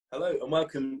Hello and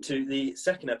welcome to the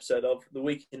second episode of the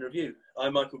Week in Review.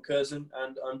 I'm Michael Curzon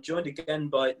and I'm joined again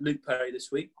by Luke Perry this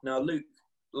week. Now Luke,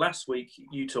 last week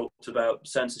you talked about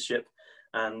censorship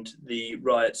and the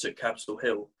riots at Capitol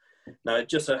Hill. Now it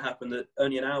just so happened that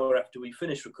only an hour after we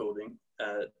finished recording,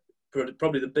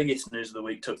 probably the biggest news of the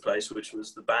week took place, which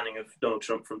was the banning of Donald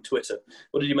Trump from Twitter.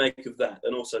 What did you make of that,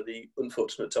 and also the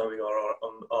unfortunate timing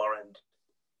on our end?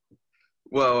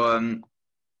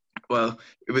 Well,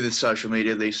 with the social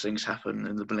media, these things happen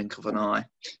in the blink of an eye.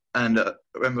 And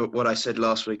remember what I said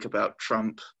last week about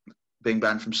Trump being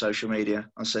banned from social media?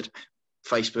 I said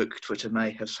Facebook, Twitter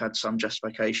may have had some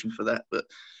justification for that, but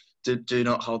do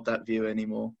not hold that view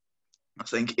anymore. I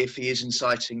think if he is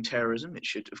inciting terrorism, it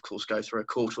should, of course, go through a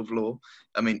court of law.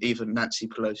 I mean, even Nancy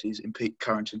Pelosi's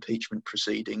current impeachment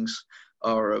proceedings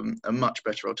are a much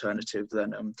better alternative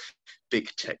than big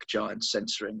tech giants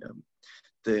censoring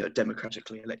the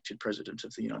democratically elected president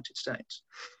of the United States.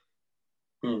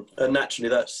 And naturally,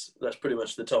 that's pretty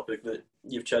much the topic that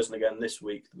you've chosen again this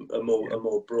week, a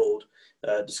more broad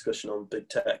discussion on big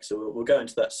tech. So we'll go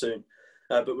into that soon.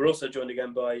 But we're also joined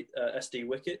again by SD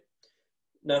Wickett.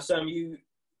 Now, Sam,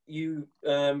 you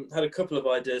had a couple of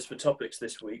ideas for topics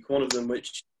this week. One of them,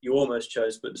 which you almost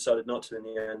chose but decided not to in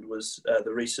the end, was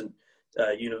the recent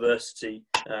university,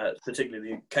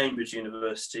 particularly the Cambridge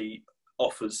University,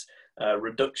 offers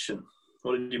reduction.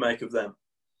 What did you make of them?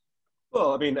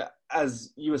 Well, I mean,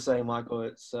 as you were saying, Michael,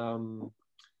 it's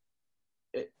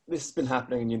this has been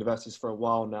happening in universities for a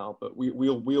while now, but we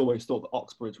always thought that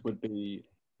Oxbridge would be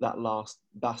that last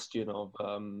bastion of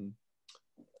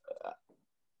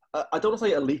I don't want to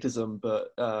say elitism,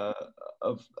 but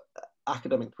of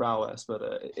academic prowess. But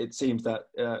it seems that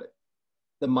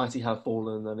the mighty have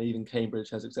fallen, and even Cambridge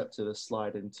has accepted a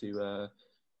slide into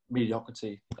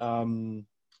mediocrity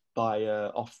by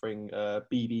offering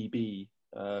BBB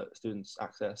students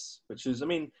access, which is, I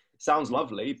mean, sounds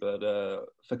lovely, but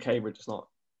for Cambridge, it's not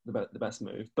the best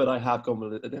move. But I have gone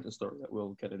with a different story that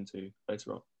we'll get into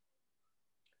later on.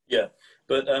 Yeah,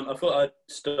 but I thought I'd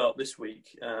start this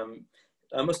week.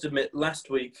 I must admit, last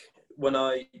week, when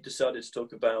I decided to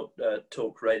talk about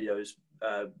talk radio's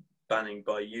banning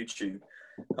by YouTube,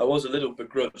 I was a little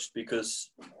begrudged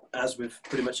because, as with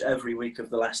pretty much every week of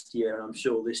the last year, and I'm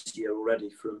sure this year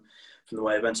already from the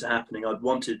way events are happening, I'd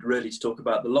wanted really to talk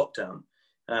about the lockdown.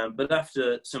 But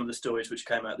after some of the stories which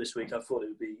came out this week, I thought it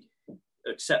would be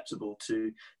acceptable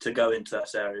to go into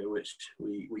that area which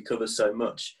we cover so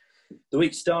much. The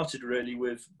week started really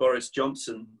with Boris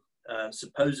Johnson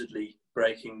supposedly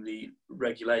breaking the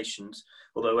regulations,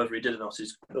 although whether he did or not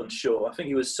is unsure. I think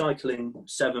he was cycling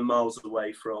 7 miles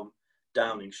away from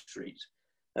Downing Street.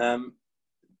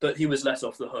 But he was let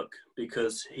off the hook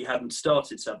because he hadn't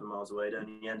started 7 miles away, he'd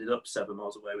only ended up 7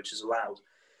 miles away, which is allowed.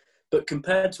 But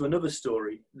compared to another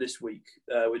story this week,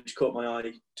 which caught my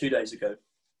eye 2 days ago,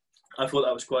 I thought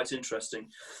that was quite interesting.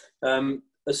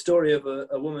 A story of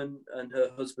a woman and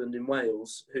her husband in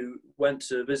Wales who went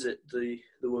to visit the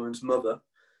woman's mother,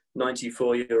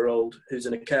 94-year-old, who's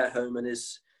in a care home and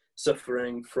is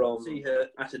suffering from see her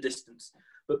at a distance.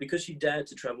 But because she dared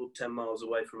to travel 10 miles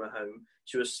away from her home,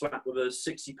 she was slapped with a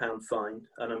 £60 fine,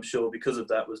 and I'm sure because of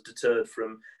that was deterred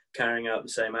from carrying out the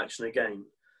same action again.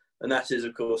 And that is,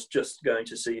 of course, just going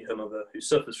to see her mother, who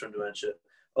suffers from dementia,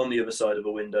 on the other side of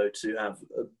a window to have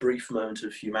a brief moment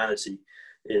of humanity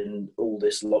in all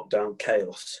this lockdown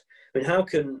chaos. I mean, how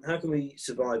can we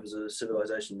survive as a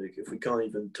civilization, Luke, if we can't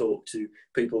even talk to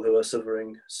people who are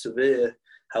suffering severe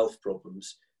health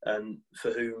problems and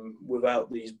for whom, without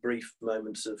these brief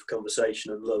moments of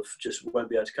conversation and love, just won't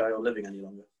be able to carry on living any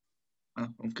longer?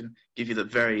 I'm going to give you the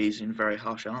very easy and very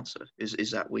harsh answer,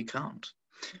 is that we can't.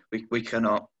 We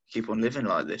cannot keep on living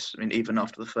like this. I mean, even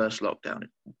after the first lockdown,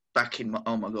 back in,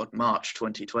 oh my God, March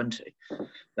 2020,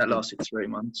 that lasted 3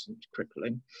 months, it's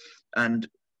crippling. And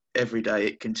every day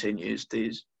it continues,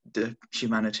 the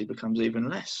humanity becomes even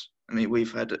less. I mean, we're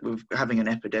having an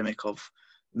epidemic of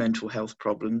mental health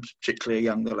problems, particularly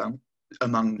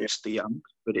amongst the young,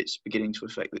 but it's beginning to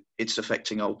it's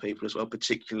affecting old people as well,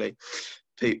 particularly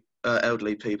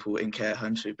elderly people in care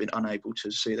homes who've been unable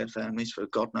to see their families for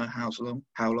God knows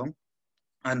how long.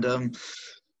 And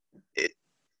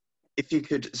if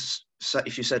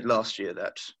you said last year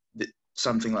that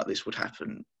something like this would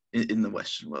happen in the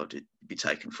Western world, it'd be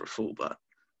taken for a fool, but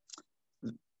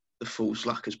the fool's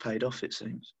luck has paid off, it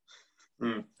seems.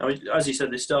 I mean, as you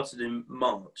said, this started in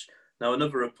March. Now,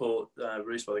 another report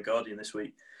released by The Guardian this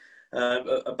week,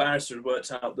 a barrister had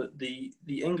worked out that the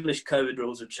English COVID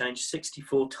rules have changed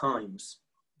 64 times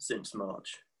since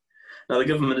March. Now, the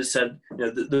government has said,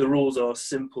 the rules are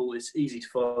simple, it's easy to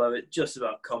follow, it's just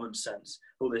about common sense,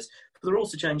 all this. but the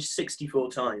rules have changed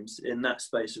 64 times in that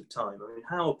space of time. I mean,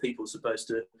 how are people supposed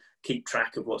to keep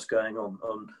track of what's going on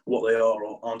what they are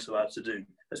or aren't allowed to do,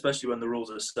 especially when the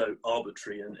rules are so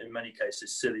arbitrary and in many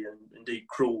cases silly and indeed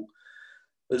cruel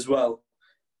as well?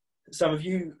 Sam, have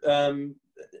you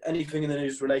anything in the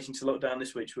news relating to lockdown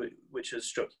this week which has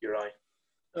struck your eye?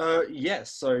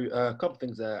 Yes, so a couple of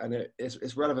things there, and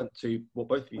it's relevant to what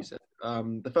both of you said.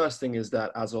 The first thing is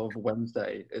that as of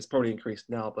Wednesday, it's probably increased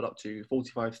now, but up to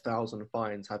 45,000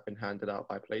 fines have been handed out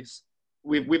by police.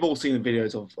 We've all seen the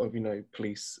videos of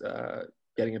police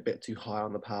getting a bit too high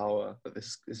on the power that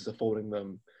this is affording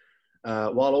them,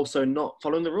 while also not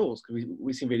following the rules. Because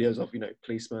we've seen videos of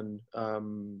policemen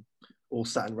all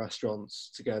sat in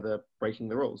restaurants together breaking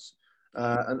the rules.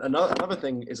 And another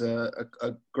thing is a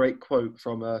great quote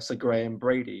from Sir Graham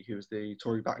Brady, who was the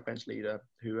Tory backbench leader,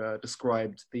 who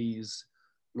described these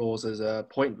laws as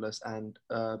pointless and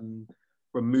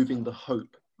removing the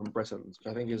hope from Britons,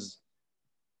 which I think is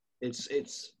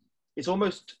it's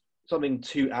almost something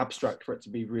too abstract for it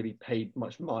to be really paid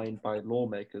much mind by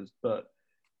lawmakers, but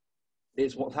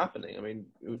it's what's happening. I mean,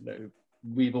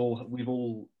 we've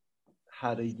all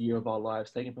had a year of our lives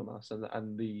taken from us,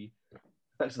 and the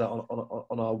effects of that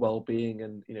on our well-being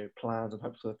and plans and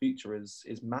hopes for the future is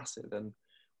massive, and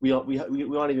we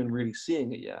aren't even really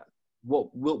seeing it yet. What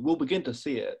we'll begin to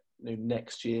see it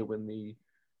next year when the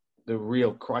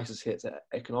real crisis hits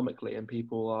economically and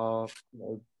people are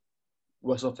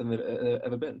worse off than they've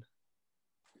ever been.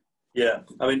 Yeah,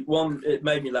 I mean, it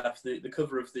made me laugh. The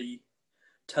cover of the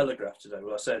Telegraph today.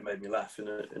 Well, I say it made me laugh in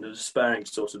a despairing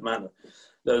sort of manner.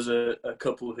 There was a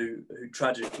couple who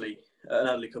tragically, an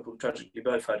elderly couple who tragically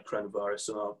both had coronavirus,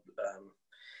 and are,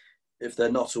 if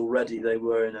they're not already, they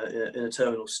were in a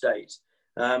terminal state.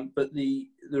 But the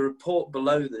report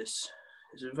below this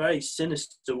is a very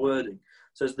sinister wording. It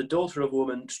says the daughter of a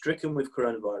woman stricken with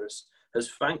coronavirus has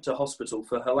thanked a hospital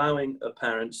for allowing her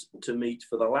parents to meet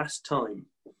for the last time.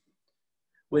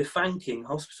 We're thanking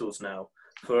hospitals now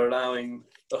for allowing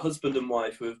a husband and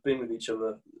wife who have been with each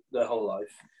other their whole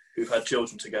life, who've had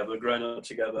children together, grown up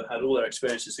together, had all their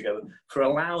experiences together, for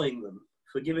allowing them,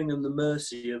 for giving them the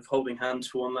mercy of holding hands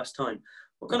for one last time.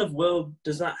 What kind of world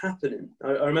does that happen in?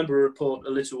 I remember a report a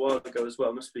little while ago as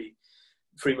well, must be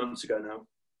 3 months ago now,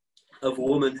 of a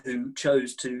woman who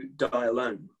chose to die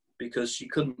alone because she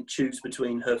couldn't choose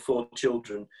between her 4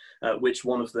 children, which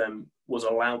one of them was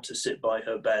allowed to sit by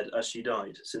her bed as she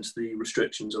died, since the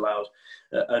restrictions allowed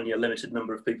only a limited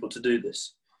number of people to do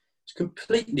this. It's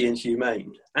completely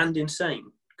inhumane and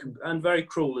insane, and very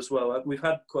cruel as well. We've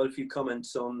had quite a few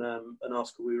comments on an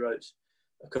article we wrote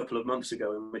a couple of months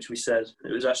ago in which we said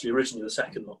it was actually originally the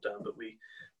second lockdown, but we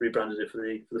rebranded it for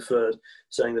the third,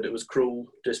 saying that it was cruel,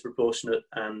 disproportionate,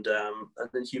 and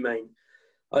inhumane.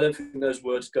 I don't think those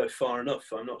words go far enough.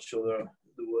 I'm not sure there are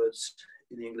the words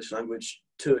in the English language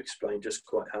to explain just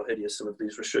quite how hideous some of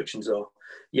these restrictions are.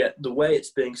 Yet the way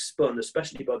it's being spun,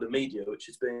 especially by the media, which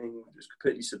is being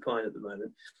completely supine at the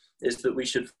moment, is that we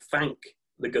should thank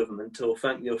the government or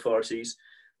thank the authorities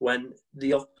when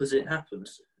the opposite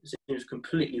happens. It seems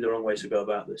completely the wrong way to go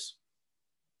about this.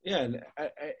 Yeah, and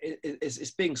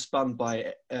it's being spun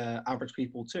by average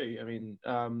people too. I mean,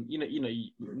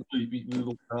 we've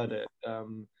all heard it.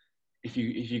 If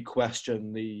you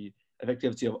question the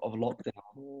effectivity of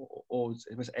lockdown or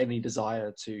any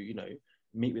desire to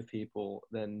meet with people,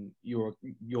 then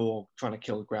you're trying to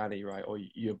kill granny, right? Or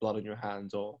you have blood on your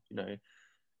hands, or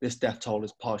this death toll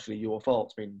is partially your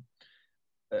fault. I mean,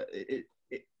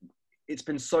 it's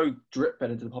been so drip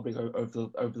fed into the public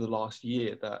over the last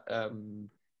year that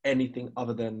anything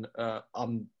other than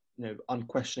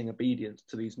unquestioning obedience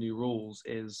to these new rules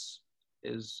is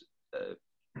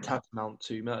tantamount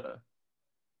to murder.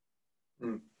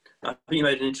 I think you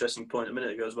made an interesting point a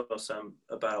minute ago as well, Sam,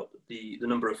 about the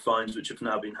number of fines which have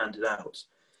now been handed out.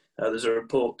 There's a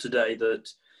report today that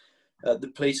the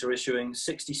police are issuing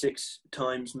 66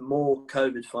 times more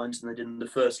COVID fines than they did in the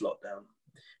first lockdown,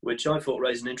 which I thought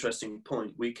raised an interesting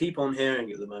point. We keep on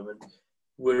hearing at the moment,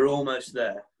 we're almost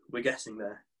there, we're getting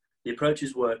there. The approach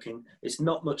is working, it's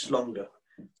not much longer.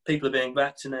 People are being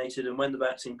vaccinated, and when the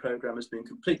vaccine programme has been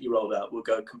completely rolled out, we'll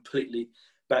go completely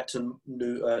back to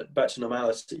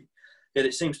normality. Yet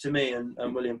it seems to me, and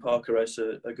William Parker wrote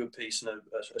a good piece and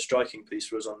a striking piece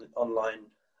for us online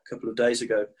a couple of days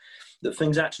ago, that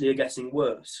things actually are getting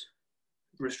worse.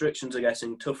 Restrictions are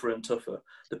getting tougher and tougher.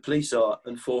 The police are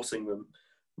enforcing them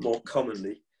more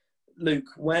commonly. Luke,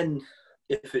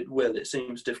 if it will, it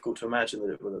seems difficult to imagine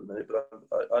that it will at the minute, but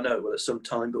I know it will at some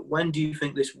time, but when do you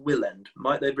think this will end?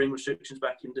 Might they bring restrictions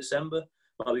back in December?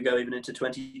 Might we go even into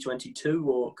 2022,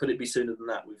 or could it be sooner than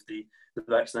that with the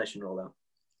vaccination rollout?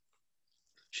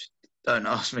 don't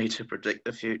ask me to predict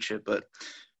the future, but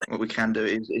what we can do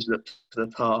is look to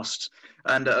the past.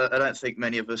 And I don't think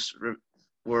many of us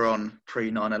were on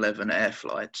pre-9/11 air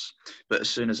flights, but as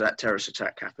soon as that terrorist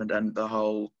attack happened and the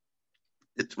whole,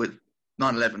 with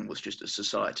 9/11 was just a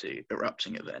society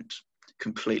erupting event,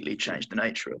 completely changed the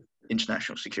nature of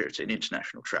international security and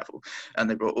international travel. And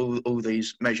they brought all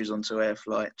these measures onto air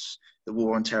flights. The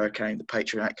war on terror came, the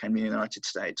Patriot Act came in the United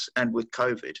States. And with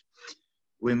COVID,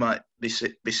 we might be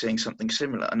seeing something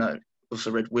similar. I know, also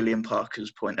read William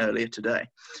Parker's point earlier today,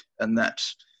 and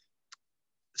that's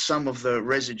some of the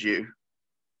residue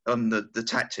on the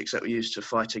tactics that we use to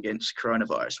fight against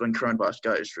coronavirus. When coronavirus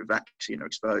goes through vaccine or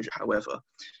exposure, however,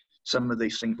 some of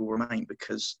these things will remain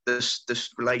because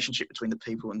this relationship between the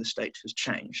people and the state has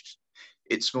changed.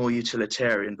 It's more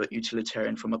utilitarian, but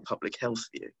utilitarian from a public health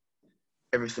view.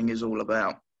 Everything is all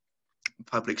about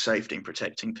public safety and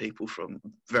protecting people from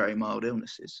very mild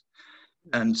illnesses.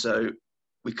 And so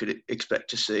we could expect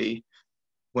to see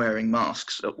wearing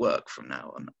masks at work from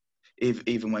now on.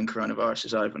 Even when coronavirus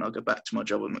is over and I'll go back to my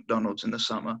job at McDonald's in the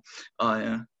summer,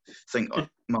 I think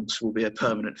masks will be a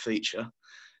permanent feature.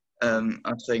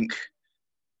 I think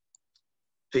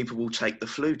people will take the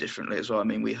flu differently as well. I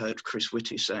mean, we heard Chris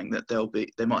Whitty saying that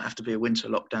there might have to be a winter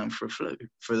lockdown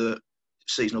for the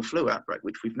seasonal flu outbreak,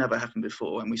 which we've never happened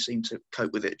before, and we seem to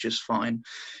cope with it just fine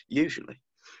usually.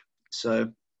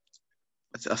 So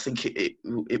I think it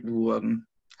will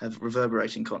have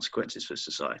reverberating consequences for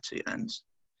society, and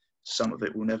some of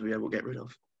it we'll never be able to get rid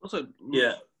of. Also,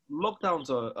 lockdowns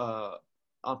are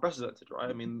unprecedented, right?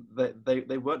 I mean,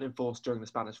 they weren't enforced during the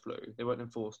Spanish flu. They weren't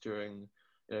enforced during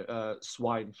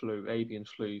swine flu, avian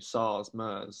flu, SARS,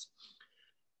 MERS.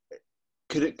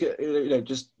 Could it,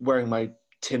 just wearing my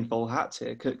tinfoil hat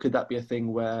here, could that be a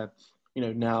thing where,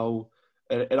 now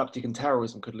an uptick in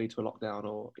terrorism could lead to a lockdown,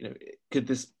 or could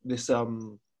this I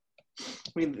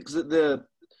mean, because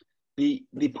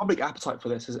the public appetite for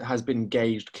this has been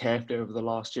gauged carefully over the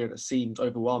last year, and it seems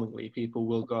overwhelmingly people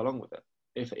will go along with it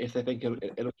if they think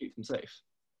it'll keep them safe,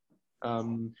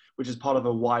 which is part of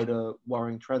a wider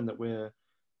worrying trend that we're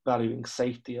valuing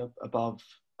safety above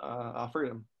our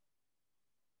freedom.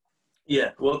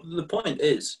 Yeah, well, the point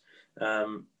is,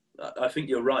 I think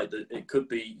you're right that it could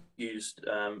be used,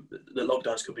 that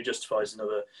lockdowns could be justified in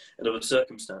other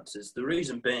circumstances. The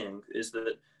reason being is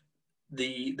that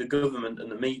the government and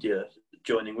the media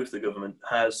joining with the government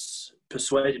has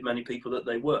persuaded many people that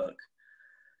they work.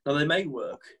 Now, they may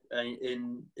work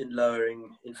in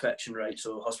lowering infection rates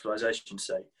or hospitalisation,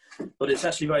 say, but it's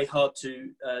actually very hard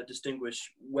to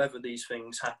distinguish whether these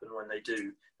things happen when they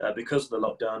do because of the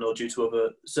lockdown or due to other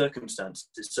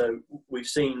circumstances. So we've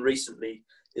seen recently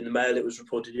in the Mail, it was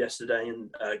reported yesterday,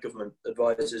 and government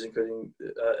advisors, including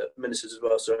ministers as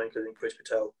well, so including Chris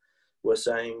Patel, were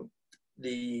saying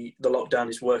the lockdown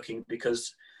is working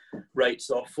because rates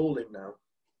are falling now.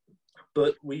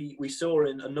 But we saw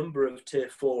in a number of tier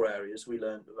 4 areas, we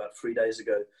learned about 3 days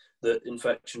ago, that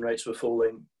infection rates were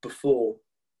falling before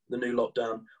the new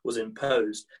lockdown was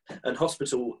imposed. And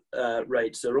hospital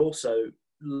rates are also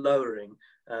lowering,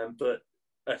 but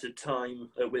at a time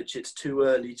at which it's too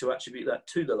early to attribute that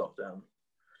to the lockdown.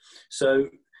 So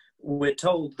we're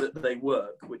told that they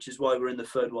work, which is why we're in the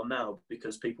third one now,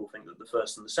 because people think that the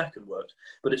first and the second worked.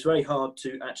 But it's very hard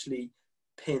to actually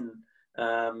pin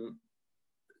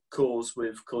cause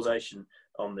with causation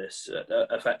on this,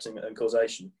 affecting and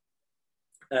causation.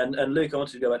 And Luke, I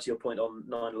wanted to go back to your point on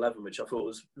 9/11, which I thought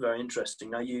was very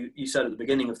interesting. Now, you said at the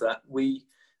beginning of that, we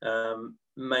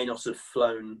may not have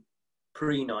flown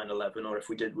pre-9/11, or if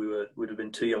we did, we would have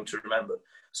been too young to remember.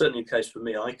 Certainly the case for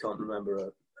me, I can't remember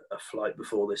a flight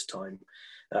before this time,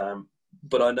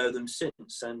 but I know them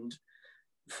since. And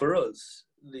for us,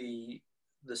 the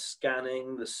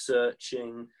scanning, the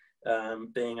searching,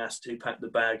 being asked to pack the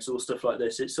bags, all stuff like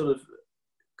this, it's sort of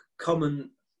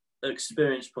common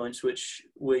experience points which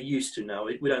we're used to now.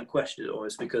 We don't question it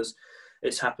almost because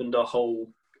it's happened our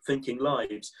whole thinking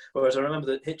lives. Whereas I remember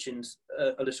that Hitchens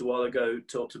a little while ago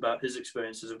talked about his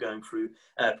experiences of going through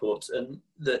airports, and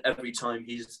that every time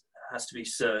he has to be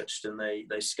searched and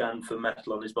they scan for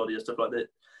metal on his body and stuff like that,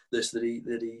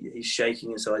 he's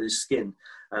shaking inside his skin,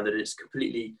 and that it's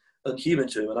completely unhuman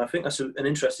to him. And I think that's an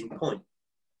interesting point,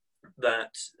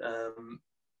 that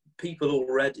people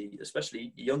already,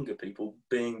 especially younger people,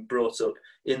 being brought up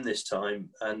in this time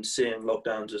and seeing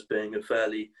lockdowns as being a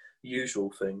fairly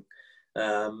usual thing,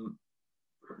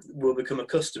 will become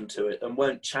accustomed to it and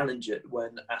won't challenge it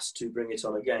when asked to bring it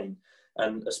on again.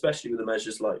 And especially with the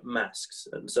measures like masks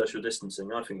and social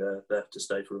distancing, I think they're there to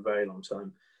stay for a very long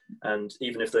time. And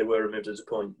even if they were removed at a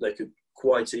point, they could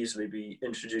quite easily be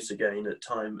introduced again at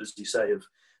time, as you say, of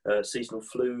seasonal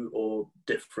flu or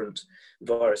different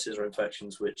viruses or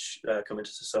infections which come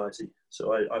into society.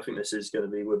 So I think this is going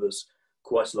to be with us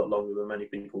quite a lot longer than many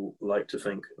people like to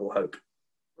think or hope.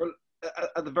 Well,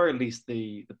 at the very least,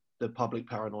 the public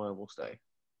paranoia will stay.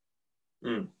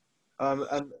 Mm.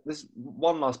 And this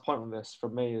one last point on this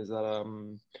from me is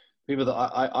that people that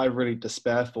I really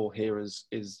despair for here is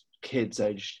kids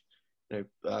aged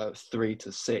 3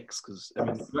 to 6, because I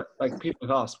mean, like people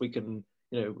like us, we can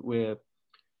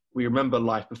we remember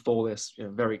life before this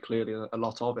very clearly, a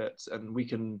lot of it, and we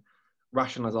can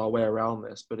rationalize our way around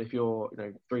this. But if you're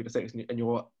 3 to 6 and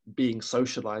you're being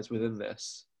socialized within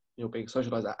this, you're being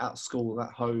socialized at school,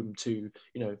 at home, to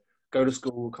go to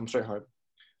school, come straight home,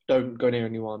 don't go near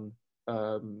anyone,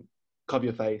 cover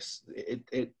your face.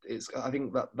 It's I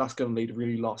think that's going to lead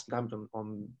really lasting damage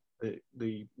on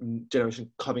the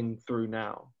generation coming through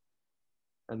now,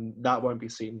 and that won't be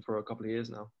seen for a couple of years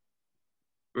now.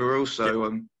 We're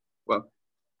also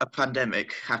a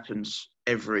pandemic happens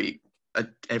every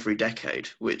decade,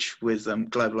 which with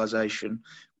globalization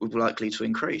will likely to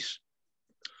increase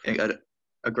at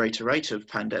a greater rate of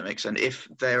pandemics. And if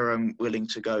they're willing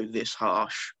to go this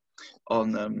harsh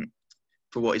on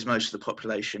for what is most of the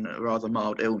population a rather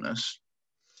mild illness,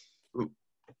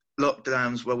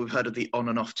 lockdowns, well, we've heard of the on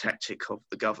and off tactic of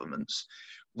the governments.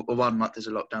 1 month there's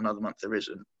a lockdown, other month there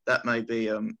isn't. That may be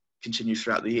continue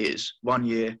throughout the years. 1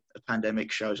 year a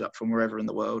pandemic shows up from wherever in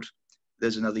the world,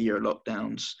 there's another year of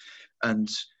lockdowns, and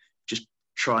just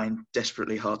trying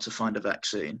desperately hard to find a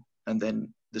vaccine, and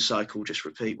then the cycle just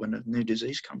repeat when a new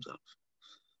disease comes up.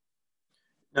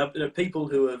 Now, people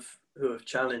who have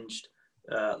challenged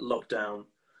lockdown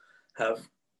have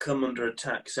come under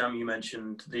attack. Sam, you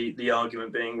mentioned the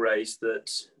argument being raised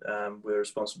that we're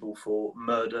responsible for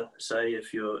murder, say,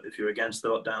 if you're against the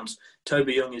lockdowns.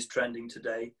 Toby Young is trending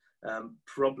today,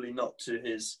 probably not to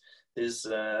his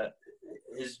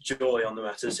joy on the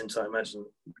matter, since I imagine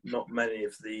not many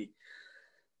of the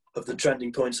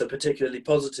trending points are particularly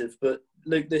positive. But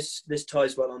Luke, this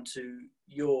ties well onto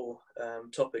your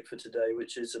topic for today,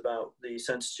 which is about the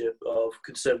censorship of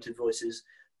conservative voices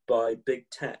by big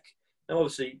tech. Now,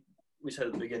 obviously, we said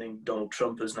at the beginning, Donald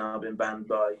Trump has now been banned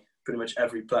by pretty much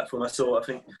every platform. I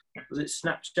think, was it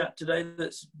Snapchat today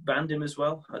that's banned him as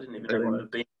well? I didn't even know it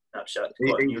had been Snapchat.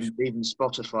 Even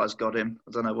Spotify's got him.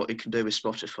 I don't know what he can do with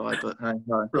Spotify, but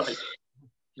no. Right.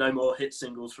 No more hit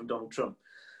singles from Donald Trump.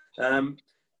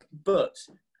 But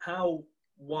how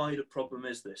wide a problem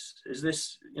is this? Is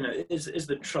this, is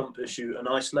the Trump issue an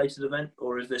isolated event,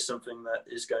 or is this something that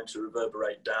is going to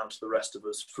reverberate down to the rest of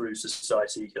us through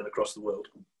society and across the world?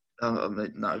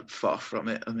 No, far from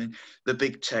it. I mean, the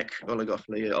big tech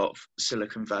oligopoly of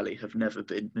Silicon Valley have never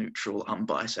been neutral,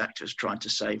 unbiased actors trying to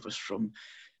save us from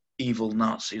evil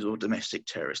Nazis or domestic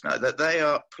terrorists. No, that they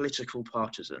are political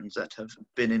partisans that have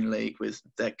been in league with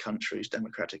their country's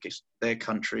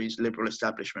liberal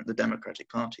establishment, the Democratic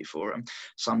Party, for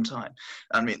some time.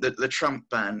 I mean, the Trump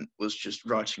ban was just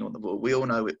writing on the wall. We all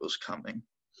know it was coming.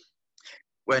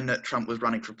 When Trump was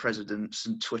running for president,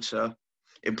 and Twitter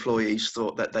employees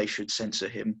thought that they should censor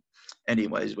him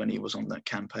anyways when he was on the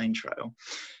campaign trail.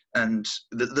 And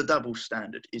the double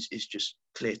standard is just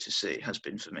clear to see, has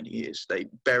been for many years. They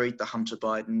buried the Hunter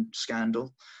Biden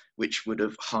scandal, which would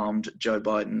have harmed Joe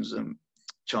Biden's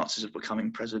chances of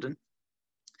becoming president.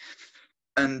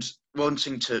 And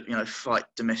wanting to, fight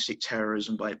domestic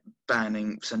terrorism by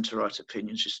banning centre-right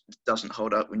opinions just doesn't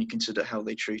hold up when you consider how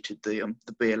they treated the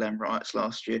BLM riots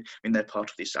last year. I mean, they're part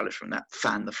of the establishment that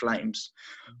fanned the flames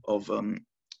of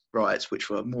riots, which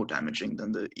were more damaging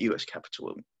than the US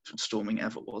Capitol storming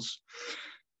ever was.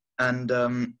 And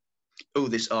all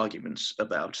this arguments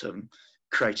about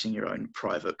creating your own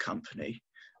private company,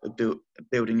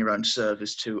 building your own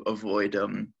service to avoid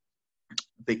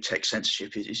big tech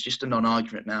censorship is just a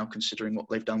non-argument now, considering what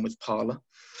they've done with Parler.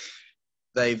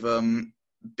 They've the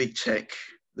big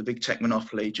tech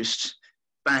monopoly just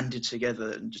banded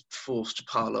together and just forced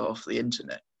Parler off the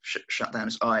internet, shut down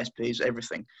its ISPs,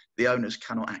 everything. The owners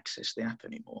cannot access the app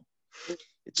anymore.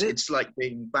 It's like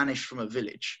being banished from a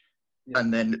village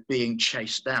and then being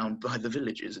chased down by the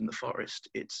villagers in the forest.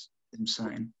 It's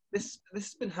insane. This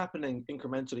has been happening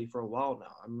incrementally for a while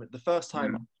now. I mean, the first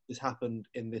time this happened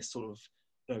in this sort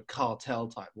of cartel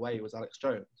type way was Alex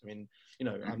Jones. I mean,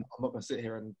 I'm not going to sit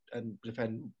here and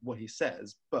defend what he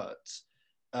says, but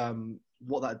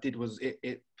what that did was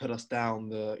it put us down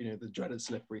the dreaded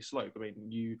slippery slope. I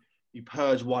mean, you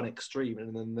purge one extreme,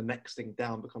 and then the next thing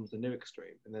down becomes the new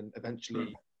extreme, and then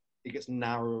eventually it gets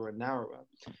narrower and narrower.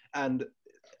 And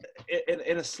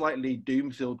in a slightly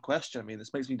doom-filled question, I mean, this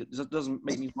doesn't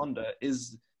make me wonder: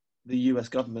 is the US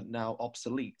government now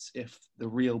obsolete if the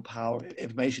real power of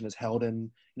information is held in,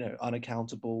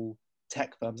 unaccountable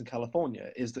tech firms in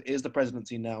California? Is the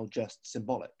presidency now just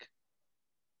symbolic?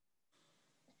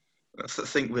 I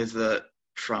think with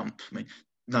Trump, I mean,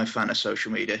 no fan of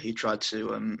social media. He tried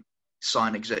to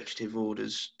sign executive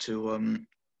orders to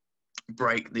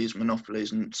break these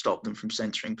monopolies and stop them from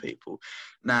censoring people.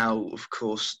 Now, of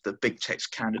course, the big tech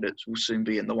candidates will soon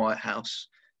be in the White House,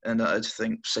 and I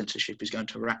think censorship is going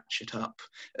to ratchet up.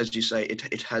 As you say,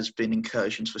 it has been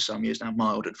incursions for some years now,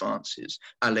 mild advances.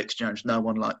 Alex Jones, no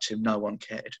one liked him, no one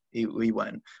cared. He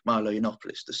went. Milo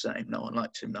Yiannopoulos, the same. No one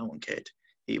liked him, no one cared.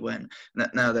 He went.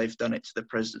 Now they've done it to the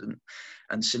president,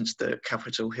 and since the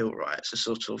Capitol Hill riots, are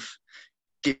sort of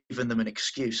given them an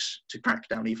excuse to crack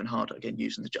down even harder, again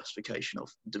using the justification of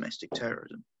domestic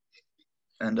terrorism.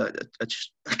 And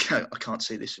I can't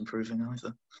see this improving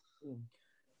either.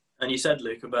 And you said,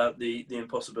 Luke, about the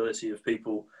impossibility of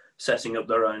people setting up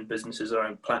their own businesses, their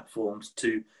own platforms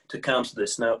to counter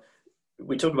this. Now,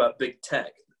 we talk about big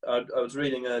tech. I was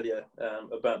reading earlier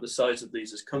about the size of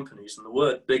these as companies, and the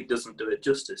word big doesn't do it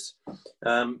justice.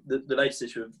 The latest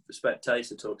issue of The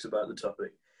Spectator talks about the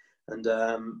topic, and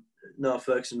Noah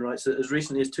Ferguson writes that as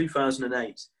recently as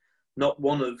 2008, not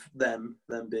one of them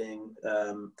being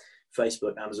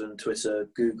Facebook, Amazon, Twitter,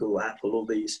 Google, Apple, all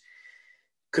these,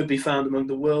 could be found among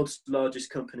the world's largest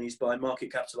companies by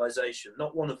market capitalization.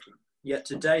 Not one of them. Yet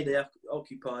today they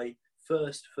occupy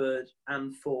first, third,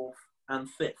 and fourth, and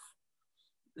fifth.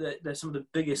 They're some of the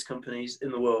biggest companies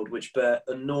in the world, which bear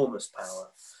enormous power.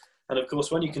 And of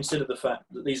course, when you consider the fact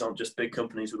that these aren't just big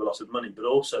companies with a lot of money, but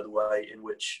also the way in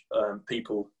which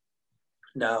people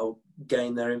now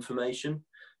gain their information,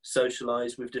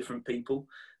 socialize with different people,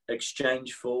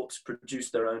 exchange thoughts,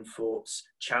 produce their own thoughts,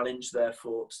 challenge their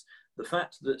thoughts, the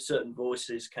fact that certain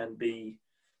voices can be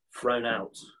thrown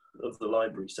out of the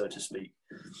library, so to speak,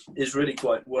 is really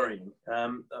quite worrying. I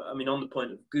mean, on the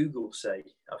point of Google, say,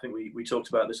 I think we talked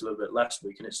about this a little bit last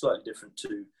week, and it's slightly different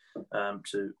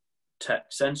to tech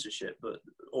censorship, but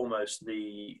almost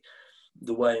the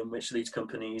way in which these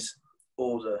companies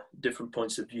order different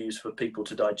points of views for people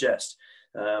to digest.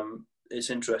 It's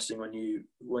interesting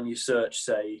when you search,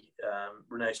 say,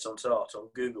 Renaissance art on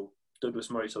Google.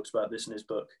 Douglas Murray talks about this in his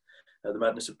book, The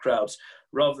Madness of Crowds.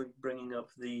 Rather than bringing up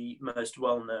the most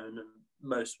well-known and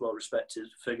most well-respected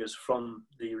figures from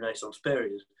the Renaissance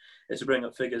period, it's to bring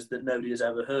up figures that nobody has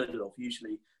ever heard of,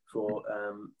 usually for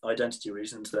identity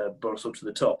reasons. They're brought up to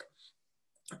the top.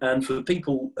 And for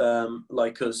people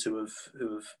like us who have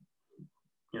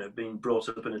been brought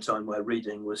up in a time where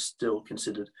reading was still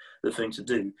considered the thing to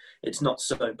do, it's not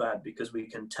so bad because we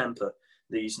can temper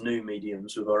these new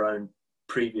mediums with our own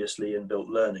previously inbuilt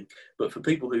learning. But for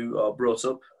people who are brought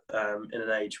up in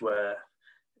an age where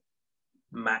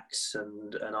Macs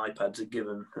and iPads are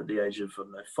given at the age of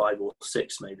 5 or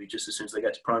 6, maybe just as soon as they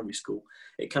get to primary school,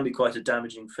 it can be quite a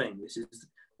damaging thing. This is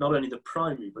not only the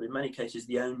primary, but in many cases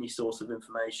the only source of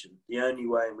information, the only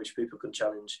way in which people can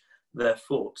challenge their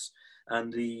thoughts,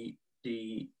 and the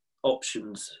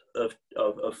options of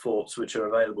thoughts which are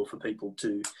available for people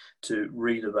to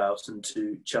read about and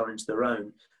to challenge their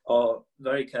own are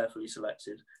very carefully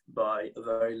selected by a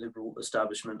very liberal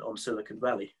establishment on Silicon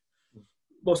Valley.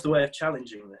 What's the way of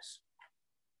challenging this?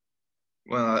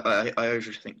 Well, I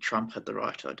always think Trump had the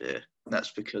right idea.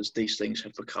 That's because these things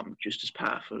have become just as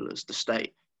powerful as the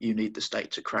state. You need the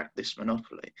state to crack this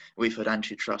monopoly. We've had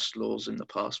antitrust laws in the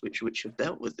past which have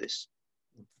dealt with this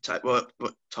type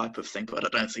of thing, but I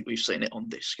don't think we've seen it on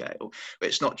this scale. But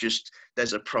it's not just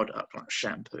there's a product like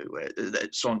shampoo where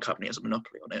one company has a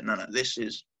monopoly on it. No, this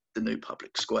is the new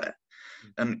public square.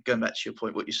 And going back to your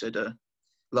point, what you said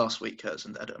last week,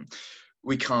 Curzon, that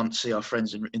we can't see our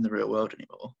friends in the real world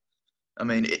anymore. I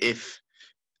mean, if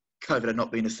COVID had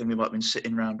not been a thing, we might have been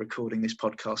sitting around recording this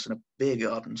podcast in a beer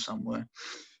garden somewhere.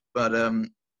 But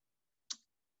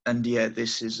and yeah,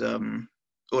 this is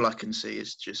all I can see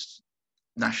is just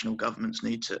national governments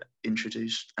need to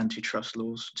introduce antitrust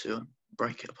laws to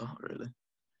break it apart, really,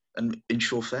 and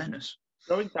ensure fairness.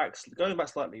 Going back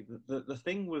slightly, the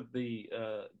thing with the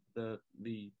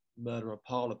murder of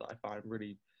Parler that I find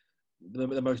really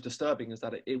the most disturbing is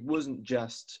that it wasn't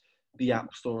just the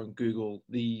App Store and Google.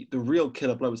 The real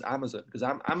killer blow is Amazon, because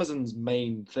Amazon's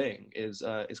main thing is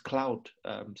cloud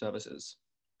services.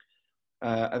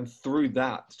 And through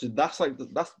that's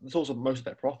the source of most of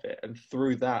their profit, and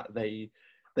through that they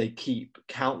keep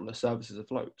countless services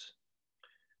afloat.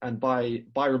 And by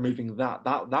removing that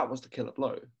was the killer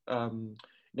blow. And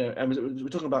we're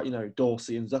talking about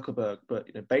Dorsey and Zuckerberg, but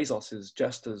Bezos is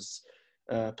just as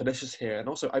pernicious here. And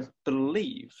also, I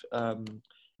believe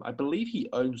he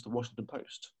owns the Washington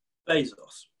Post.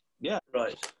 Bezos. Yeah.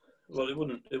 Right. Well, it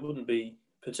wouldn't be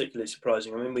particularly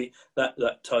surprising. I mean,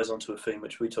 that ties onto a theme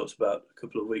which we talked about a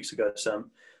couple of weeks ago,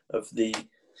 Sam, of the,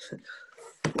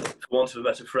 for want of a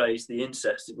better phrase, the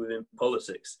incest within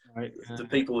politics. Right. The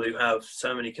people who have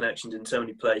so many connections in so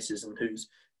many places and whose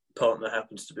partner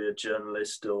happens to be a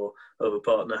journalist or other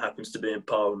partner happens to be in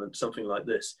Parliament, something like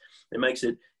this. It makes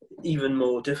it even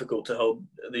more difficult to hold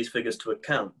these figures to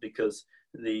account because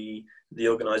the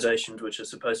organisations which are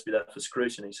supposed to be there for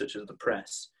scrutiny, such as the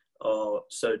press, are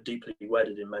so deeply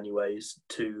wedded in many ways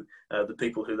to the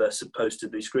people who they're supposed to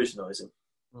be scrutinising.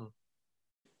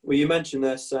 Well, you mentioned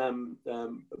there, Sam,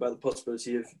 about the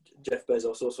possibility of Jeff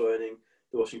Bezos also owning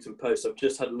the Washington Post. I've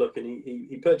just had a look, and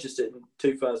he purchased it in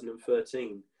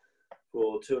 2013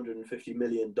 for $250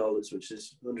 million, which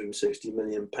is 160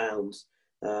 million pounds,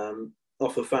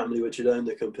 off a family which had owned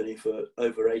the company for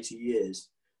over 80 years.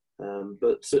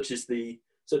 But such is the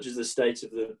state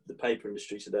of the paper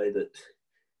industry today that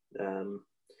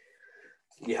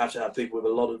you have to have people with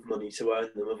a lot of money to own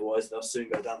them, otherwise they'll soon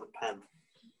go down the pan.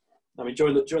 I mean,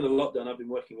 during the lockdown, I've been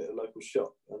working at a local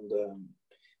shop, and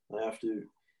I have to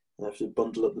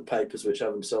bundle up the papers which I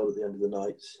haven't sold at the end of the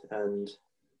night and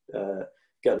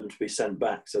get them to be sent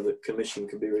back so that commission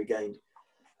can be regained.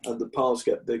 And the piles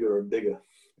get bigger and bigger.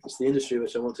 It's the industry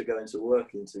which I want to go into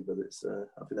work into, but it's I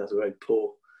think that's a very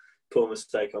poor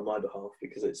mistake on my behalf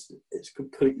because it's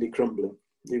completely crumbling.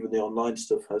 Even the online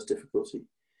stuff has difficulty.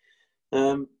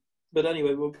 But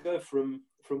anyway, we'll go from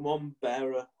one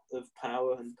bearer of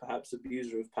power and perhaps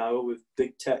abuser of power with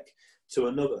big tech to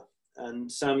another. And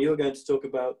Sam, you're going to talk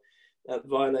about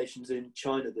violations in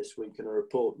China this week in a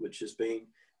report which has been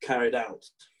carried out.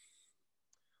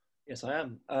 Yes, I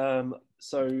am.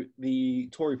 So the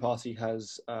Tory party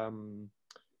has done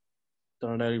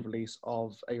an early release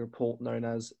of a report known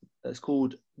as, it's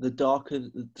called The Darkness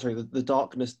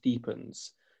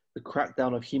Deepens, the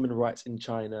Crackdown of Human Rights in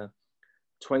China,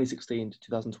 2016 to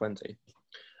 2020,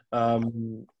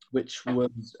 which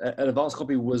was, an advanced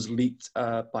copy was leaked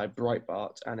by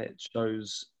Breitbart, and it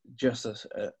shows just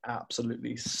an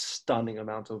absolutely stunning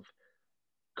amount of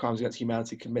crimes against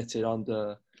humanity committed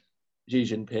under Xi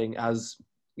Jinping. As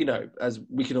you know, as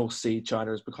we can all see,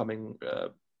 China is becoming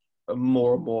a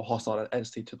more and more hostile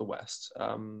entity to the West.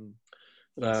 I mean,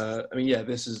 yeah,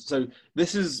 this is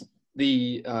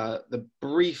the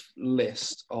brief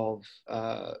list of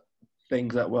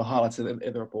things that were highlighted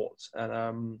in the report,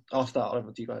 and I'll start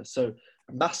over to you guys. So,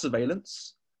 mass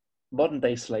surveillance, modern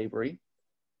day slavery,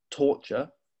 torture,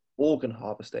 organ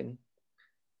harvesting,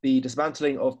 the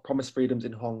dismantling of promised freedoms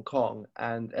in Hong Kong,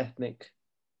 and ethnic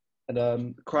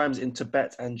and crimes in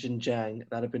Tibet and Xinjiang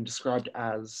that have been described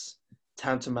as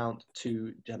tantamount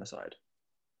to genocide.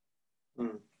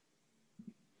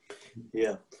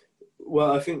 Yeah.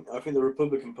 Well, I think the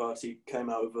Republican Party came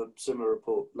out with a similar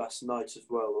report last night as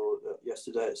well, or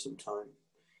yesterday at some time.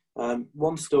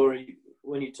 One story,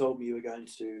 when you told me you were going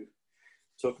to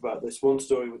talk about this, one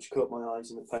story which caught my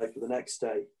eyes in the paper the next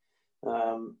day,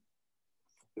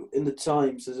 in the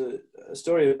Times, there's a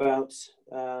story about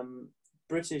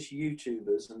British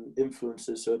YouTubers and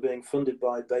influencers who are being funded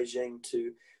by Beijing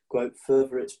to, quote,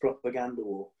 further its propaganda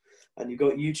war. And you've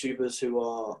got YouTubers who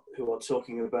are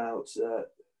talking about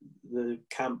the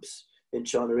camps in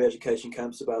China, re-education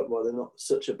camps, about why they're not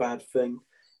such a bad thing.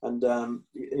 And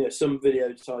some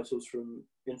video titles from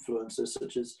influencers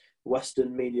such as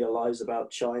Western media lies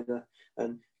about China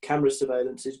and camera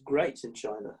surveillance is great in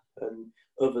China, and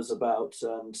others about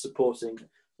supporting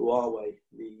Huawei,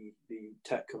 the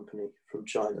tech company from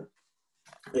China.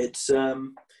 It's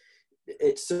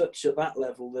such at that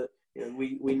level that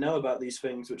we know about these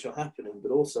things which are happening,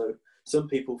 but also some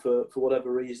people, for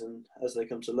whatever reason, as they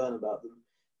come to learn about them,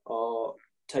 are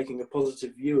taking a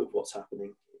positive view of what's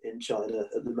happening in China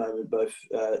at the moment, both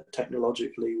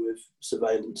technologically with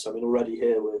surveillance. I mean, already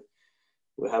here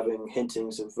we're having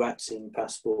hintings of vaccine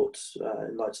passports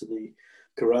in light of the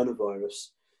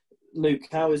coronavirus. Luke,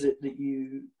 why is it, do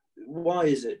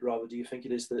you think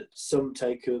it is that some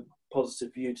take a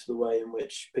positive view to the way in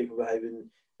which people behave in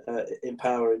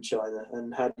power in China,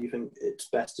 and how do you think it's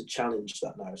best to challenge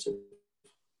that narrative?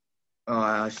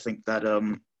 I think that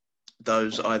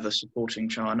those either supporting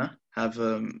China have,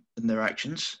 in their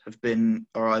actions,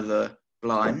 are either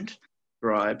blind,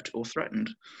 bribed, or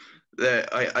threatened.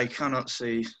 I cannot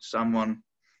see someone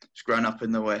who's grown up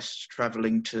in the West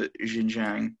travelling to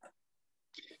Xinjiang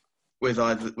with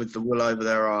the wool over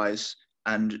their eyes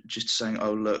and just saying,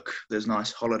 "Oh, look, there's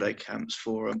nice holiday camps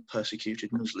for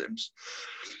persecuted Muslims."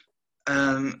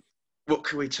 What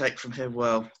can we take from here?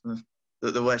 Well,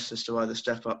 that the West has to either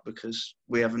step up, because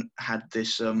we haven't had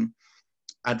this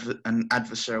an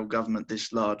adversarial government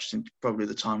this large since probably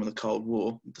the time of the Cold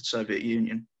War, the Soviet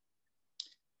Union.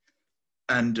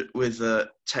 And with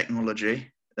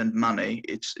technology and money,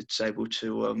 it's able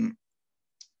to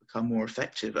become more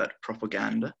effective at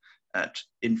propaganda, at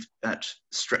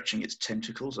stretching its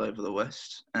tentacles over the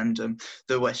West. And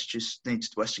the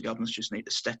Western governments just need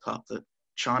to step up that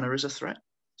China is a threat.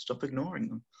 Stop ignoring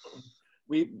them.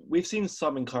 We've seen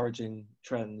some encouraging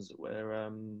trends where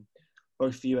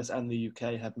both the US and the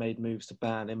UK have made moves to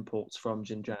ban imports from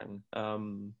Xinjiang.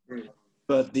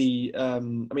 But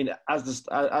as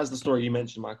the story you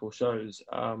mentioned, Michael, shows,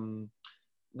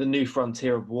 the new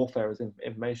frontier of warfare is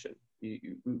information.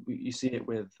 You see it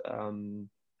with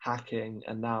hacking,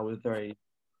 and now with very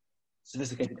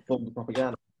sophisticated forms of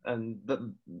propaganda, and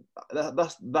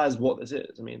that is what this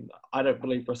is. I mean, I don't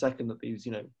believe for a second that these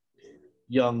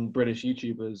young British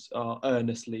YouTubers are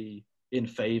earnestly in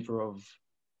favour of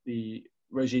the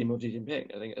regime of Xi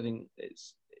Jinping. I think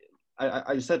it's.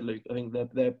 I just said, Luke. I think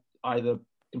they're either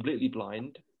completely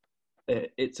blind.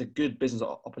 It's a good business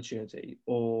opportunity,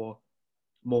 or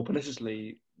more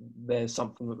perniciously, there's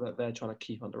something that they're trying to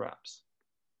keep under wraps.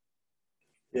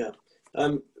 Yeah.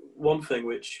 One thing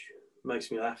which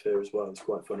makes me laugh here as well, it's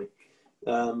quite funny.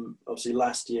 Obviously,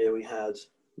 last year we had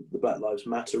the Black Lives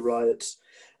Matter riots,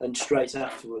 and straight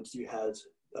afterwards you had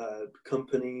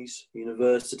companies,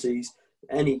 universities,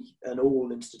 any and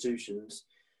all institutions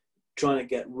trying to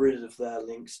get rid of their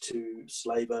links to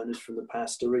slave owners from the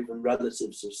past, or even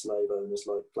relatives of slave owners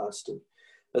like Gladstone.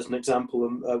 As an example,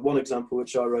 one example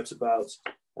which I wrote about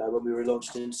when we were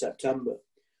launched in September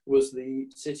was the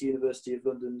City University of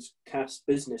London's Cass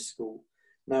Business School.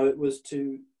 Now, it was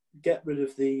to get rid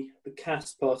of the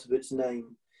Cass part of its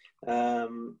name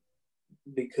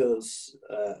because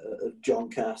of John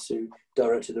Cass, who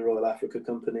directed the Royal Africa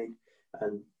Company,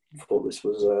 and thought this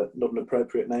was not an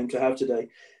appropriate name to have today.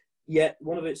 Yet,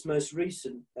 one of its most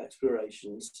recent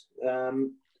explorations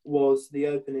was the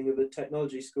opening of a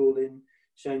technology school in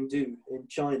Chengdu in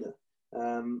China,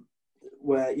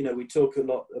 where we talk a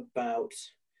lot about,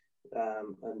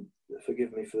 and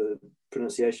forgive me for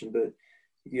pronunciation, but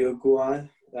Uruguay,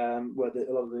 where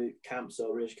a lot of the camps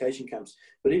are re-education camps.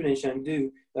 But even in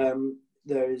Chengdu,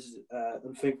 there is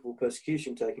unthinkable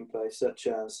persecution taking place, such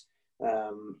as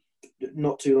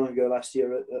not too long ago last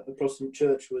year, a Protestant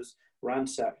church was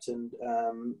ransacked, and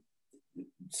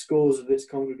scores of its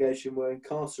congregation were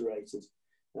incarcerated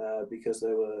because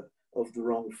they were of the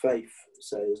wrong faith,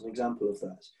 say, as an example of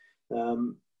that.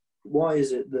 Why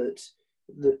is it that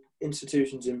the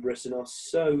institutions in Britain are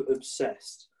so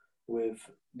obsessed with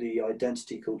the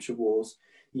identity culture wars,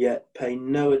 yet pay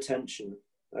no attention?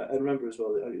 And remember as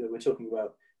well, we're talking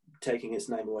about taking its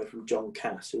name away from John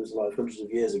Cass, who was alive hundreds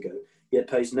of years ago, yet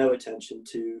pays no attention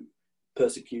to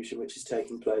persecution which is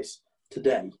taking place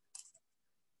today.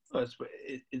 Well,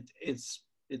 it's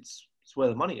where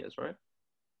the money is, right?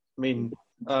 I mean,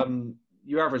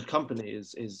 your average company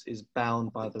is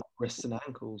bound by the wrists and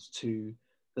ankles to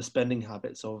the spending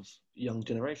habits of young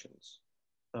generations.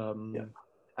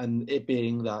 And it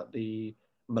being that the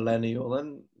millennial,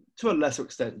 and to a lesser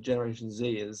extent Generation Z,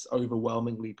 is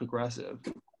overwhelmingly progressive,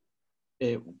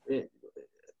 in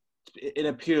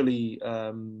a purely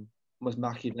almost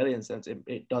Machiavellian sense,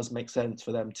 it does make sense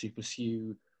for them to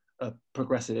pursue a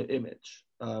progressive image.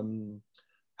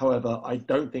 However, I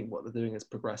don't think what they're doing is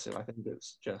progressive. I think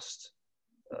it's just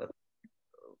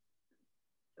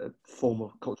a form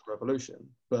of cultural revolution.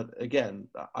 But again,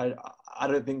 I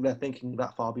don't think they're thinking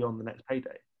that far beyond the next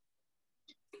payday.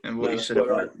 And what you said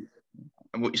about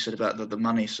the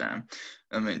money, Sam.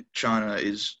 I mean, China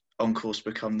is on course to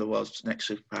become the world's next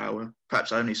superpower,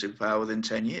 perhaps only superpower within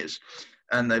 10 years.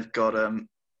 And they've got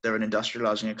they're an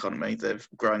industrializing economy. They're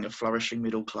growing a flourishing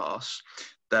middle class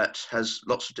that has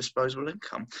lots of disposable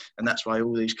income. And that's why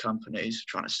all these companies are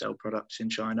trying to sell products in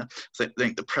China. I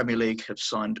think the Premier League have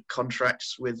signed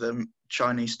contracts with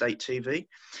Chinese state TV.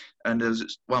 And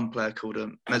there's one player called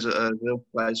Mesut Ozil,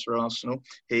 plays for Arsenal.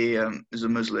 He is a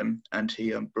Muslim, and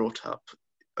he brought up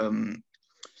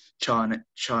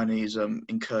Chinese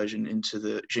incursion into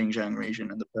the Xinjiang region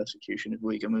and the persecution of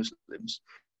Uyghur Muslims.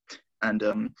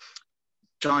 And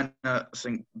China, I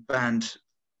think, banned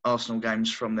Arsenal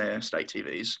games from their state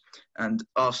TVs, and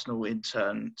Arsenal in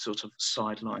turn sort of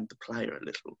sidelined the player a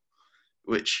little,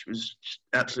 which was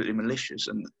absolutely malicious.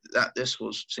 And this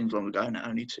seems long ago now,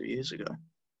 only 2 years ago.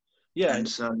 Yeah, and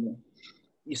so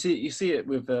you see it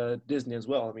with Disney as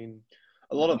well. I mean,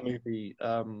 a lot of movie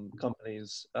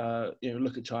companies,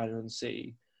 look at China and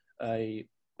see a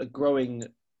growing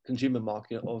consumer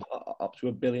market of up to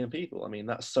 1 billion people. I mean,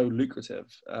 that's so lucrative.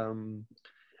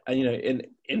 And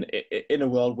in a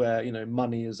world where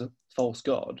money is a false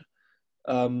god,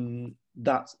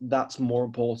 that's more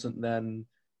important than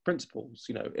principles.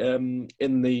 In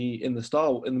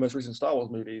the most recent Star Wars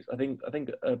movies, I think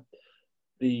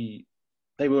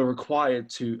they were required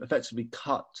to effectively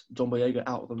cut John Boyega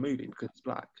out of the movie because he's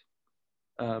black.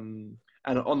 And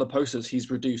on the posters, he's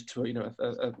reduced to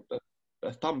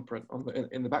a thumbprint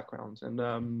in the background,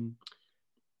 and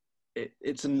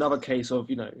it's another case of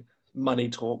money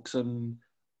talks and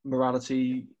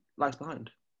morality lags behind.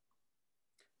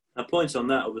 A point on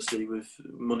that, obviously, with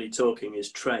money talking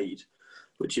is trade,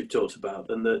 which you've talked about,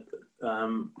 and that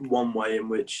one way in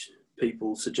which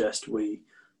people suggest we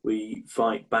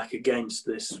fight back against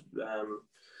this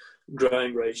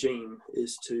growing regime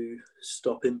is to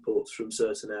stop imports from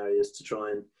certain areas to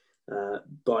try and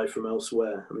buy from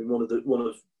elsewhere. I mean, one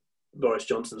of Boris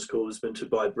Johnson's calls has been to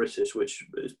buy British, which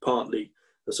is partly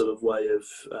a sort of way of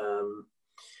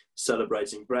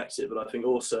celebrating Brexit, but I think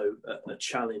also a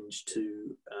challenge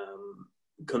to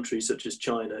countries such as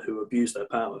China who abuse their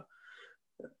power.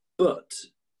 But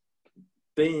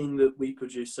being that we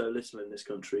produce so little in this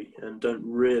country and don't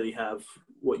really have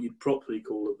what you'd properly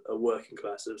call a working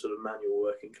class, a sort of manual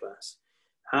working class,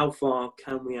 how far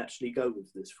can we actually go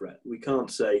with this threat? We can't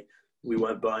say we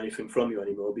won't buy anything from you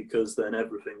anymore, because then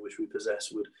everything which we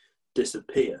possess would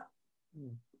disappear.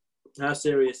 How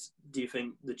serious do you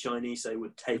think the Chinese say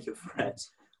would take a threat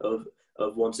of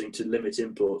wanting to limit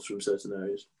imports from certain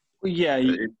areas? Well, yeah,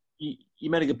 you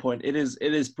made a good point. It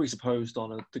is presupposed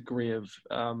on a degree of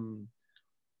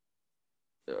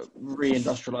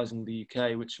reindustrializing the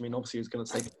UK, which obviously is going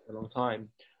to take a long time.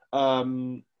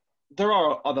 There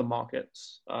are other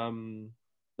markets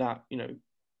that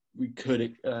we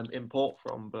could import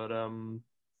from, but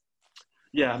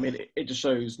it just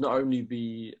shows not only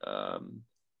the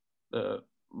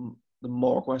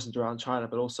moral questions around China,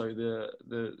 but also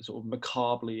the sort of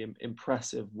macabrely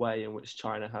impressive way in which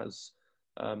China has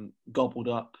gobbled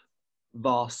up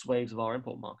vast swathes of our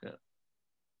import market.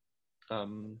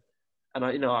 And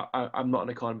I'm not an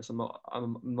economist.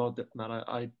 I'm not a diplomat.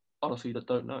 I honestly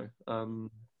don't know.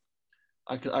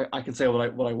 I can say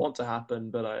what I want to happen,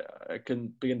 but I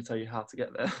couldn't begin to tell you how to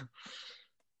get there.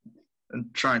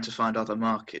 And trying to find other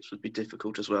markets would be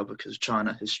difficult as well, because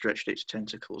China has stretched its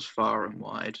tentacles far and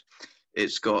wide.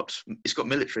 It's got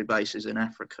military bases in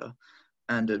Africa,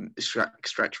 and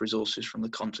extract resources from the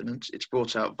continent. It's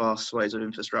brought out vast swathes of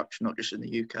infrastructure, not just in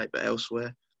the UK but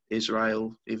elsewhere,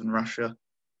 Israel, even Russia.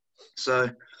 So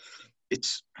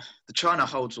the China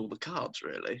holds all the cards,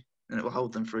 really, and it will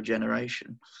hold them for a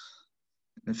generation.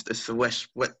 If the West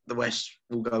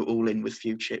will go all in with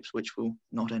few chips, which will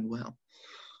not end well.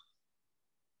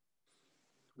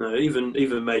 No,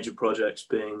 even major projects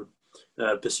being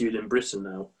pursued in Britain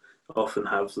now often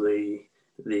have the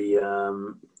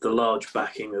large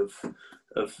backing of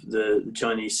the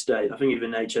Chinese state. I think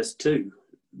even HS2,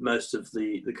 most of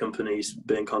the companies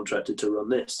being contracted to run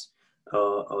this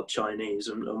are Chinese,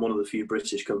 and one of the few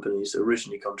British companies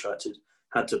originally contracted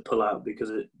had to pull out because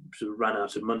it sort of ran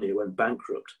out of money. It went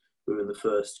bankrupt within the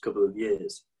first couple of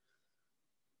years,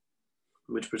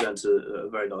 which presents a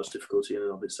very large difficulty in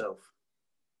and of itself.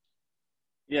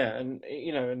 Yeah, and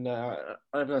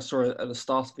I saw it at the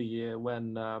start of the year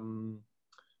when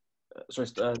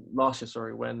last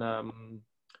year, when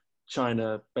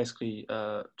China basically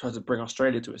tried to bring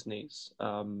Australia to its knees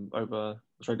over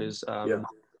Australia's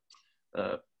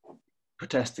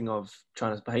protesting of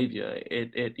China's behaviour.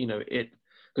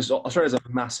 Because Australia is a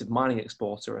massive mining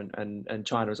exporter, and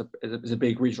China is a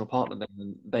big regional partner.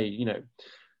 And they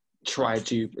try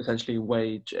to essentially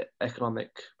wage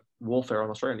economic warfare on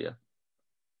Australia.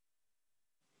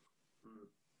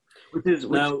 Which is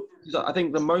I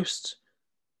think the most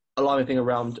alarming thing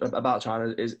about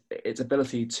China is its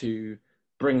ability to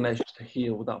bring nations to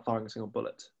heel without firing a single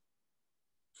bullet.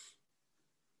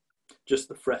 Just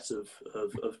the threat of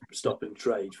stopping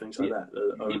trade, things like that,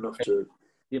 are enough to.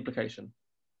 The implication.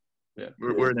 Yeah,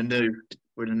 we're in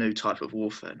a new type of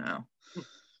warfare now.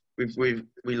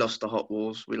 We lost the hot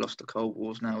wars, we lost the cold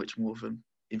wars. Now it's more of an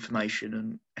information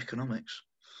and economics.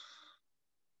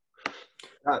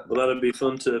 Well, that'll be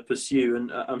fun to pursue,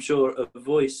 and I'm sure a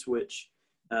voice which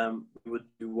would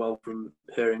do well from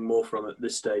hearing more from at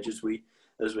this stage as we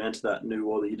enter that new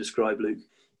war that you described, Luke,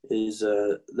 is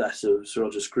that of Sir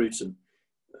Roger Scruton,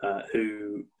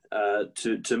 who,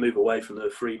 to move away from the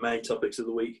three main topics of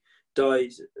the week,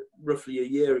 died roughly a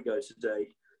year ago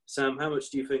today. Sam, how much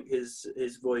do you think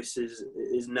his voice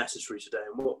is necessary today,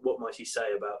 and what might he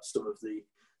say about some of the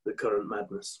current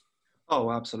madness?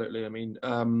 Oh, absolutely. I mean,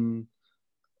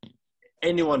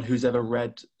 anyone who's ever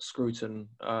read Scruton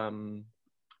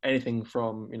anything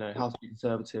from, you know, how to be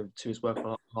conservative to his work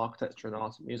on architecture and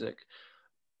art and music,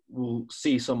 will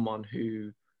see someone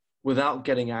who, without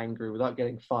getting angry, without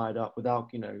getting fired up, without,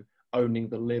 you know, owning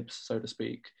the libs, so to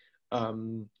speak,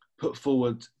 put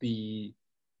forward the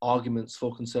arguments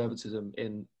for conservatism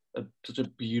in such a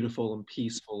beautiful and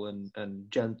peaceful and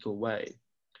gentle way.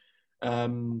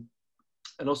 And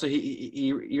also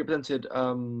he represented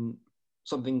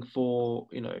something for,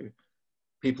 you know,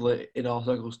 people in our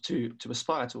circles to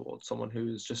aspire towards, someone who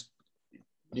is just,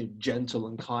 you know, gentle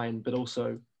and kind, but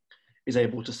also is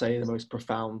able to say the most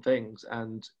profound things.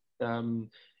 And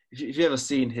if you've ever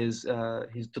seen his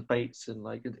debates in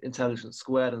like Intelligence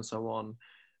Squared and so on,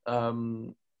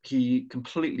 he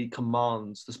completely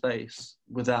commands the space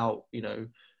without, you know,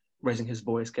 raising his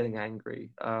voice, getting angry.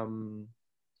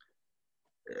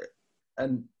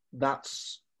 And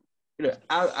that's, you know,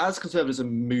 as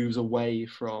conservatism moves away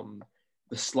from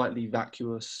the slightly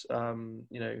vacuous,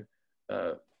 you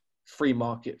know, free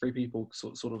market, free people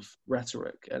sort of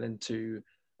rhetoric, and into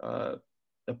a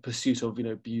pursuit of, you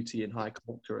know, beauty and high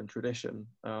culture and tradition,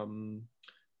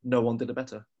 no one did it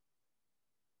better.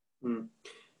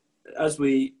 As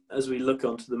we look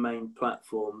onto the main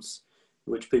platforms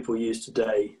which people use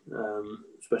today,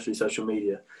 especially social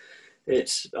media,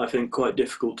 it's, I think, quite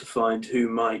difficult to find who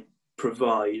might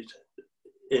provide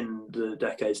in the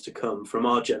decades to come from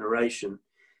our generation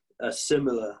a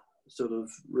similar sort of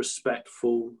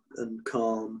respectful and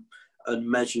calm and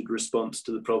measured response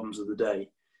to the problems of the day.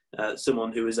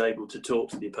 Someone who is able to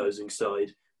talk to the opposing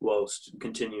side whilst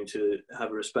continuing to have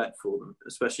a respect for them,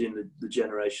 especially in the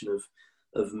generation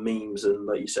of memes and,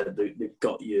 like you said, the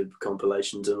got you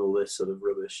compilations and all this sort of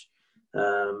rubbish.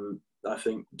 I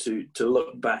think to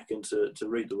look back and to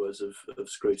read the words of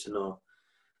Scruton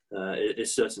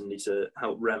is certainly to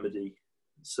help remedy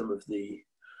some of the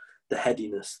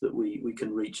headiness that we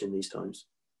can reach in these times.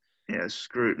 Yeah,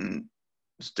 Scruton's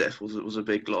death was a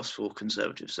big loss for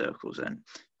conservative circles, and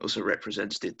also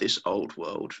represented this old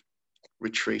world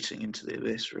retreating into the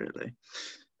abyss, really.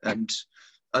 And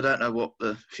I don't know what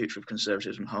the future of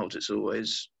conservatism holds. It's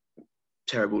always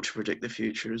terrible to predict the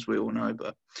future, as we all know.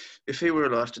 But if he were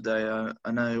alive today,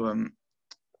 I know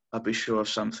I'd be sure of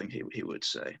something he would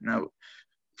say. Now,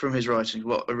 from his writings,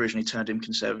 what originally turned him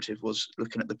conservative was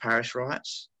looking at the Paris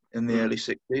riots in the early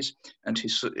 60s, and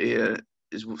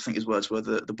I think his words were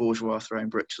the bourgeois throwing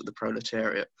bricks at the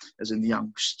proletariat, as in the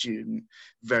young student,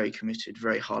 very committed,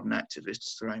 very hardened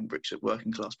activists throwing bricks at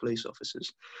working class police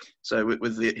officers. So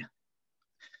with the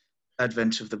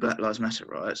advent of the Black Lives Matter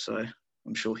riots,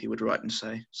 I'm sure he would write and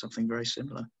say something very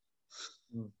similar.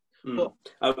 Well,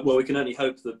 we can only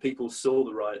hope that people saw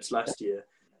the riots last year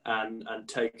and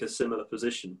take a similar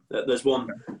position. There's one,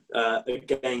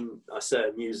 again, I say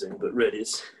amusing, but really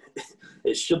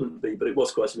it shouldn't be, but it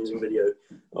was quite an amusing video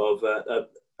of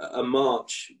a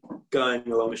march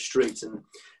going along a street,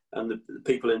 and the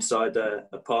people inside their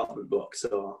apartment blocks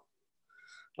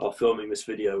are filming this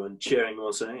video and cheering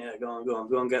on, saying, yeah, go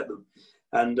on, get them.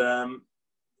 And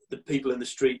the people in the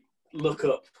street look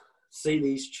up, see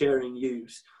these cheering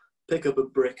youths, pick up a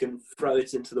brick and throw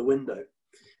it into the window.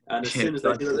 And as soon as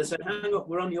they do that, they say, hang up,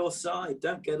 we're on your side,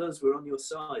 don't get us, we're on your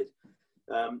side.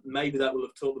 Maybe that will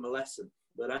have taught them a lesson,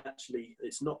 but actually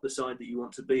it's not the side that you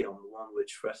want to be on, the one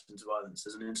which threatens violence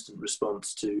as an instant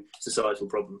response to societal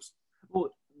problems.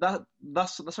 Well,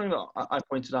 that's something that I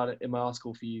pointed out in my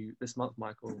article for you this month,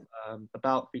 Michael,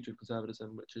 about the future of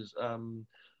conservatism, which is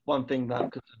one thing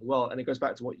that could, well, and it goes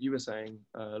back to what you were saying,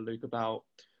 Luke, about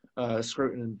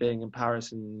Scruton being in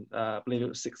Paris in, I believe it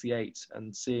was 68,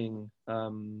 and seeing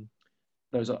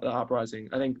those uprising.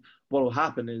 I think what will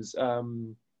happen is,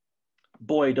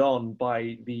 buoyed on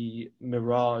by the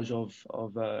mirage of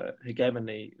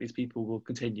hegemony, these people will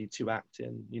continue to act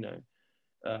in, you know,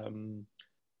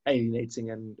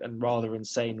 alienating and rather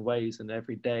insane ways, and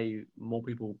every day more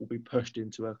people will be pushed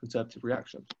into a conservative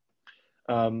reaction.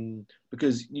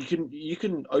 Because you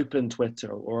can open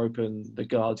Twitter or open the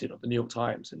Guardian or the New York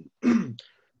Times and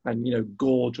and, you know,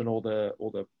 gorge on all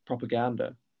the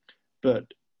propaganda, but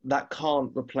that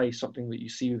can't replace something that you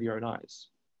see with your own eyes.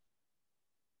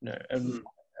 You know,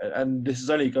 and this is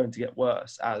only going to get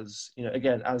worse as, you know,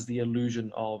 again, as the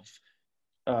illusion of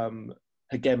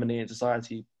hegemony in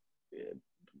society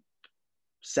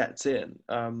sets in.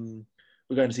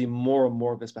 We're going to see more and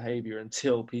more of this behavior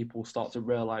until people start to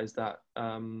realize that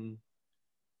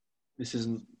this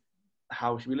isn't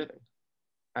how we should be living,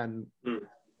 and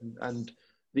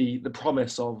the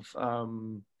promise of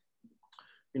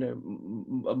you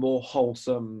know, a more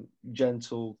wholesome,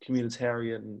 gentle,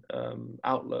 communitarian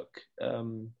outlook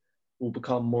will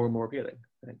become more and more appealing,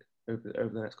 I think, over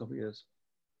the next couple of years.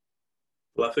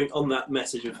 Well, I think on that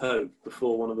message of hope,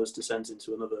 before one of us descends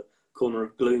into another corner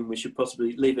of gloom, we should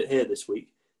possibly leave it here this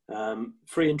week.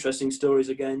 3 interesting stories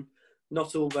again,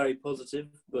 not all very positive,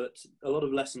 but a lot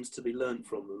of lessons to be learned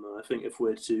from them. And I think if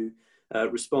we're to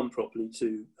respond properly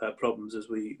to problems as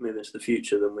we move into the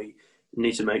future, then we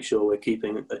need to make sure we're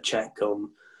keeping a check on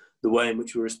the way in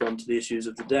which we respond to the issues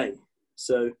of the day.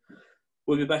 So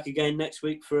we'll be back again next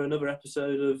week for another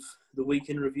episode of the Week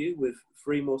in Review with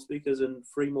 3 more speakers and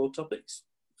 3 more topics.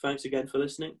 Thanks again for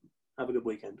listening. Have a good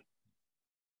weekend.